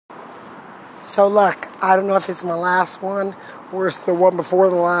So look, I don't know if it's my last one or it's the one before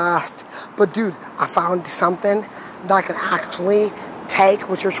the last, but dude, I found something that I can actually take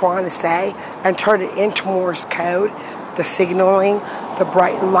what you're trying to say and turn it into Morse code, the signaling, the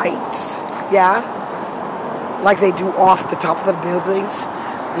bright lights, yeah? Like they do off the top of the buildings,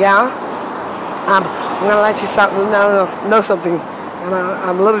 yeah? I'm gonna let you know something, and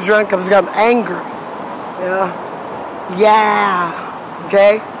I'm a little drunk, I've just got anger, yeah,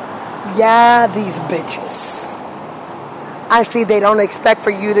 okay? Yeah, these bitches. I see they don't expect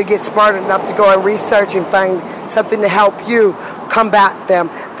for you to get smart enough to go and research and find something to help you combat them.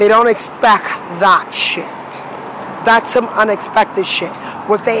 They don't expect that shit. That's some unexpected shit.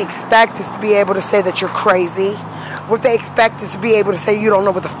 What they expect is to be able to say that you're crazy. What they expect is to be able to say you don't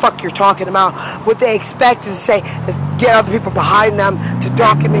know what the fuck you're talking about. What they expect is to say is get other people behind them to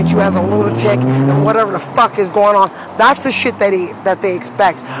document you as a lunatic and whatever the fuck is going on. That's the shit that they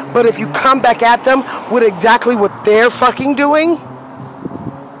expect. But if you come back at them with exactly what they're fucking doing,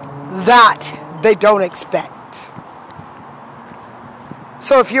 that they don't expect.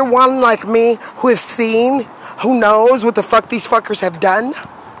 So if you're one like me who has seen, who knows what the fuck these fuckers have done,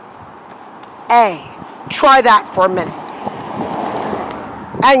 hey, try that for a minute.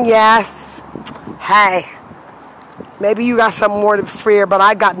 And yes, hey, maybe you got something more to fear, but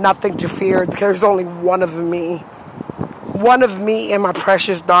I got nothing to fear. There's only one of me. One of me and my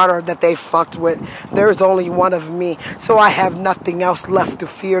precious daughter that they fucked with. There's only one of me. So I have nothing else left to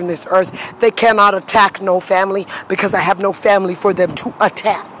fear in this earth. They cannot attack no family because I have no family for them to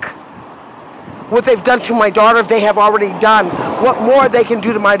attack. What they've done to my daughter, they have already done. What more they can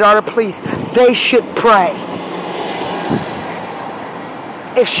do to my daughter, please, they should pray.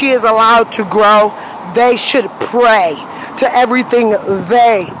 If she is allowed to grow, they should pray to everything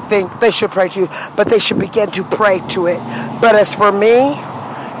they think they should pray to, but they should begin to pray to it. But as for me,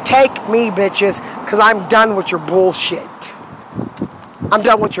 take me, bitches, because I'm done with your bullshit. I'm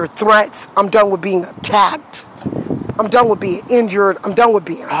done with your threats. I'm done with being attacked. I'm done with being injured. I'm done with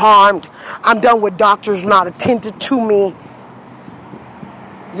being harmed. I'm done with doctors not attending to me.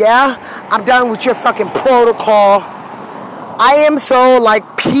 Yeah? I'm done with your fucking protocol. I am so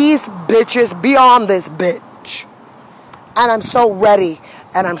like, peace, bitches, be on this bitch. And I'm so ready.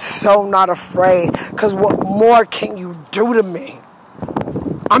 And I'm so not afraid. Because what more can you do to me?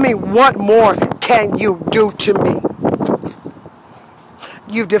 I mean, what more can you do to me?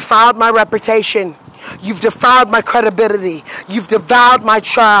 You've defiled my reputation. You've defiled my credibility. You've defiled my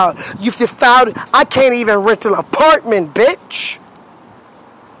child. You've defiled... I can't even rent an apartment, bitch.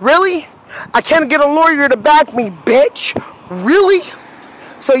 Really? I can't get a lawyer to back me, bitch. Really?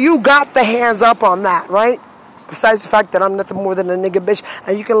 So you got the hands up on that, right? Besides the fact that I'm nothing more than a nigga bitch,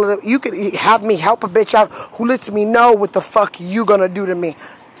 and you can have me help a bitch out who lets me know what the fuck you gonna do to me.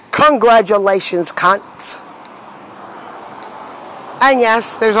 Congratulations, cunts. And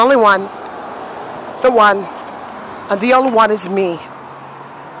yes, there's only one. The one. And the only one is me.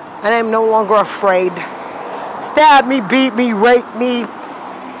 And I'm no longer afraid. Stab me, beat me, rape me.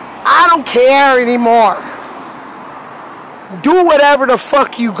 I don't care anymore. Do whatever the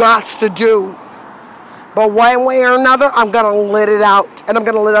fuck you got to do. But one way or another, I'm going to let it out. And I'm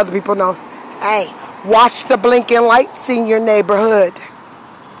going to let other people know. Hey, watch the blinking lights in your neighborhood.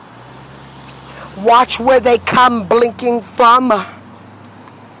 Watch where they come blinking from.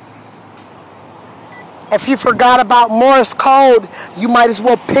 If you forgot about Morse code, you might as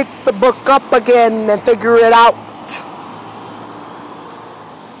well pick the book up again and figure it out.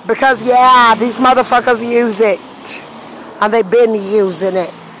 Because, yeah, these motherfuckers use it. And they've been using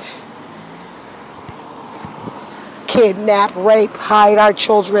it. Kidnap, rape, hide our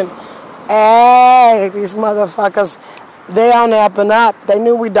children. Hey, these motherfuckers, they on the up and up. They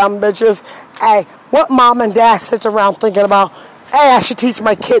knew we dumb bitches. Hey, what mom and dad sits around thinking about, hey, I should teach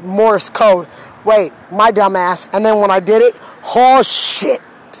my kid Morse code. Wait, my dumb ass. And then when I did it, oh shit.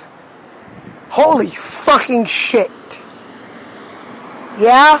 Holy fucking shit.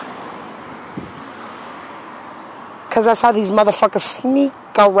 Yeah? Because that's how these motherfuckers sneak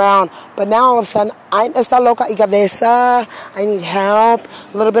around. But now all of a sudden, I'm esta loca y cabeza. I need help.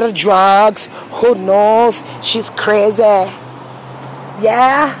 A little bit of drugs. Who knows? She's crazy.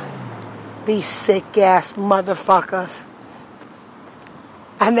 Yeah? These sick ass motherfuckers.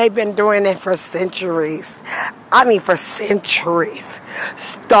 And they've been doing it for centuries. I mean, for centuries.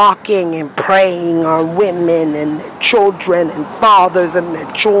 Stalking and preying on women and their children and fathers and their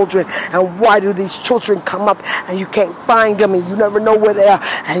children. And why do these children come up and you can't find them and you never know where they are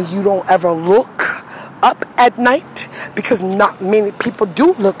and you don't ever look up at night? Because not many people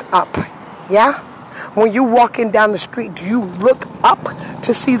do look up. Yeah? When you walking down the street, do you look up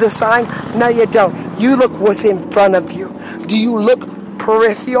to see the sign? No, you don't. You look what's in front of you. Do you look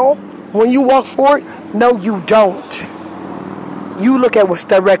peripheral when you walk forward? No, you don't. You look at what's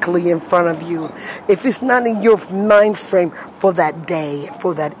directly in front of you. If it's not in your mind frame for that day,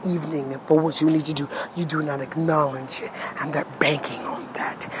 for that evening, for what you need to do, you do not acknowledge it. And they're banking on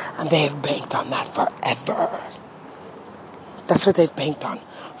that. And they have banked on that forever. That's what they've banked on.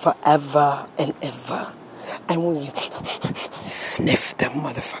 Forever and ever. And when you sniff them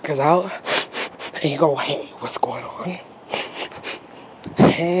motherfuckers out, and you go, hey, what's going on?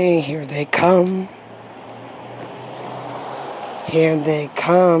 Hey, here they come. Here they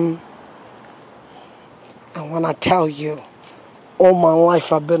come. And when I tell you, all my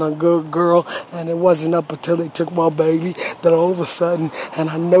life I've been a good girl, and it wasn't up until they took my baby that all of a sudden, and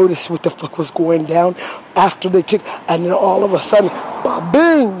I noticed what the fuck was going down after they took, and then all of a sudden,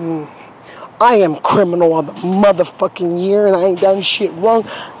 ba-bing! I am criminal of the motherfucking year, and I ain't done shit wrong.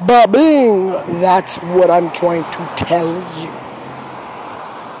 Ba-bing! That's what I'm trying to tell you.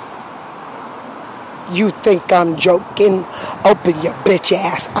 You think I'm joking? Open your bitch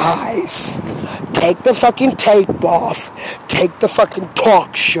ass eyes. Take the fucking tape off. Take the fucking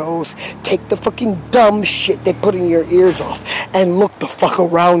talk shows. Take the fucking dumb shit they put in your ears off. And look the fuck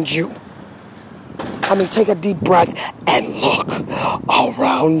around you. I mean, take a deep breath and look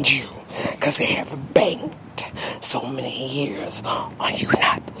around you. Because they have banked so many years on you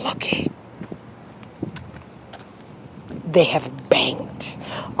not looking. They have banked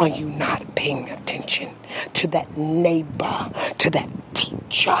on you not paying attention to that neighbor, to that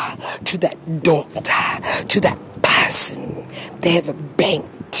teacher, to that doctor, to that person. They have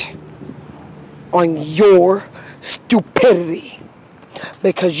banked on your stupidity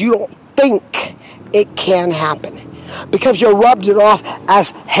because you don't think it can happen. Because you rubbed it off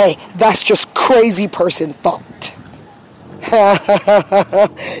as, hey, that's just crazy person thought.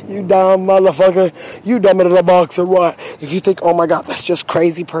 You dumb motherfucker. You dumber than a box or what? If you think, oh my God, that's just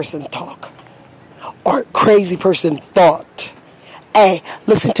crazy person talk. Or crazy person thought. Hey,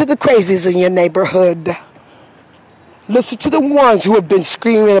 listen to the crazies in your neighborhood. Listen to the ones who have been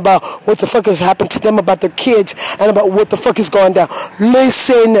screaming about what the fuck has happened to them, about their kids, and about what the fuck is going down.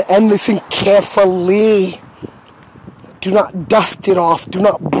 Listen and listen carefully. Do not dust it off. Do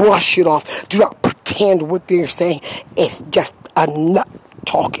not brush it off. Do not pretend what they're saying is just a nut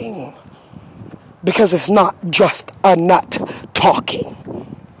talking. Because it's not just a nut talking.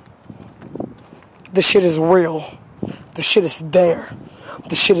 The shit is real. The shit is there.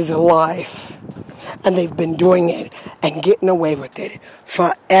 The shit is alive. And they've been doing it and getting away with it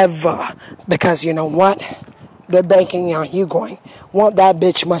forever. Because you know what? They're banking on you going, well, that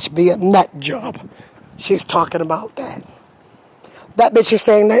bitch must be a nut job. She's talking about that. That bitch is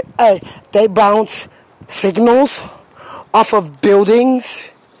saying that, hey, they bounce signals off of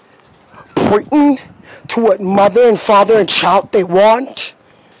buildings, pointing to what mother and father and child they want.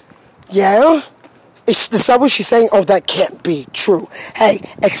 Yeah? Is that what she's saying? Oh, that can't be true. Hey,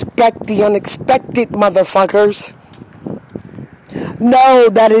 expect the unexpected, motherfuckers. Know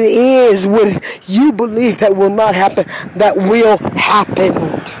that it is what you believe that will not happen, that will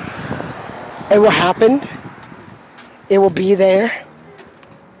happen. It will happen. It will be there.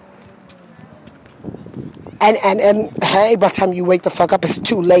 And hey, by the time you wake the fuck up, it's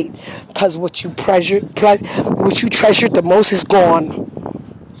too late. Because what you treasured the most is gone.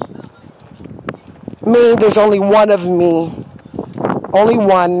 Me, there's only one of me. Only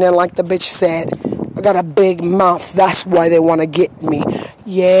one. And like the bitch said, I got a big mouth. That's why they want to get me.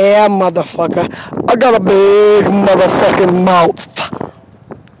 Yeah, motherfucker. I got a big motherfucking mouth.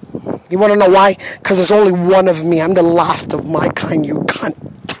 You want to know why? Because there's only one of me. I'm the last of my kind, you cunt.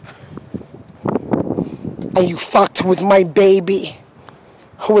 And you fucked with my baby,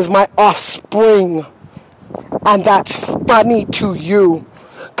 who is my offspring. And that's funny to you.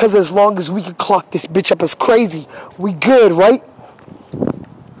 Because as long as we can clock this bitch up as crazy, we good, right?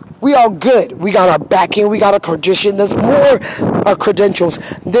 We all good. We got our backing. We got our credentials. There's more credentials.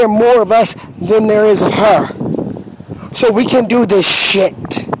 There are more of us than there is of her. So we can do this shit.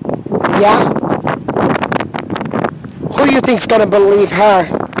 Yeah? Who do you think's gonna believe her?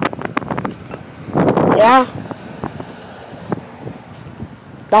 Yeah?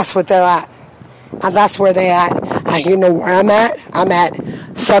 That's what they're at. And that's where they at. And you know where I'm at? I'm at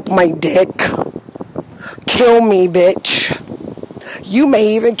suck my dick. Kill me, bitch. You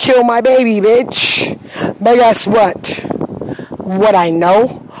may even kill my baby, bitch. But guess what? What I know,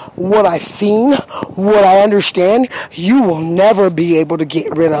 what I've seen, what I understand, you will never be able to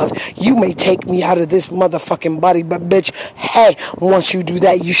get rid of. You may take me out of this motherfucking body, but bitch, hey, once you do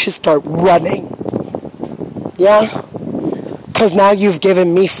that, you should start running. Yeah? Because now you've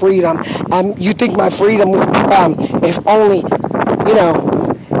given me freedom. You think my freedom is only,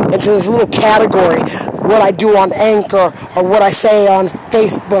 into this little category, what I do on Anchor or what I say on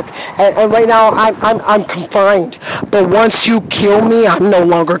Facebook. And right now I'm confined. But once you kill me, I'm no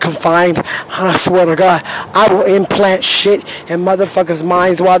longer confined. I swear to God, I will implant shit in motherfuckers'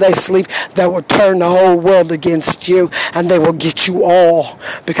 minds while they sleep that will turn the whole world against you, and they will get you all,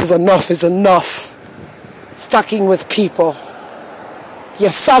 because enough is enough. Fucking with people. You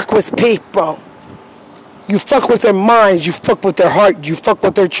fuck with people. You fuck with their minds. You fuck with their heart. You fuck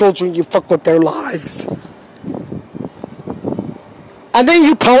with their children. You fuck with their lives. And then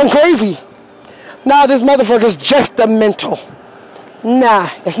you call them crazy. Nah, this motherfucker's just a mental. Nah,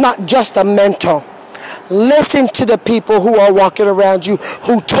 it's not just a mental. Listen to the people who are walking around you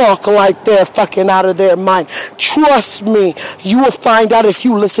who talk like they're fucking out of their mind. Trust me, you will find out if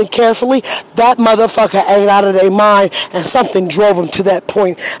you listen carefully, that motherfucker ain't out of their mind and something drove him to that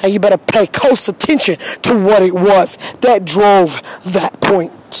point. And you better pay close attention to what it was that drove that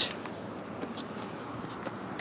point.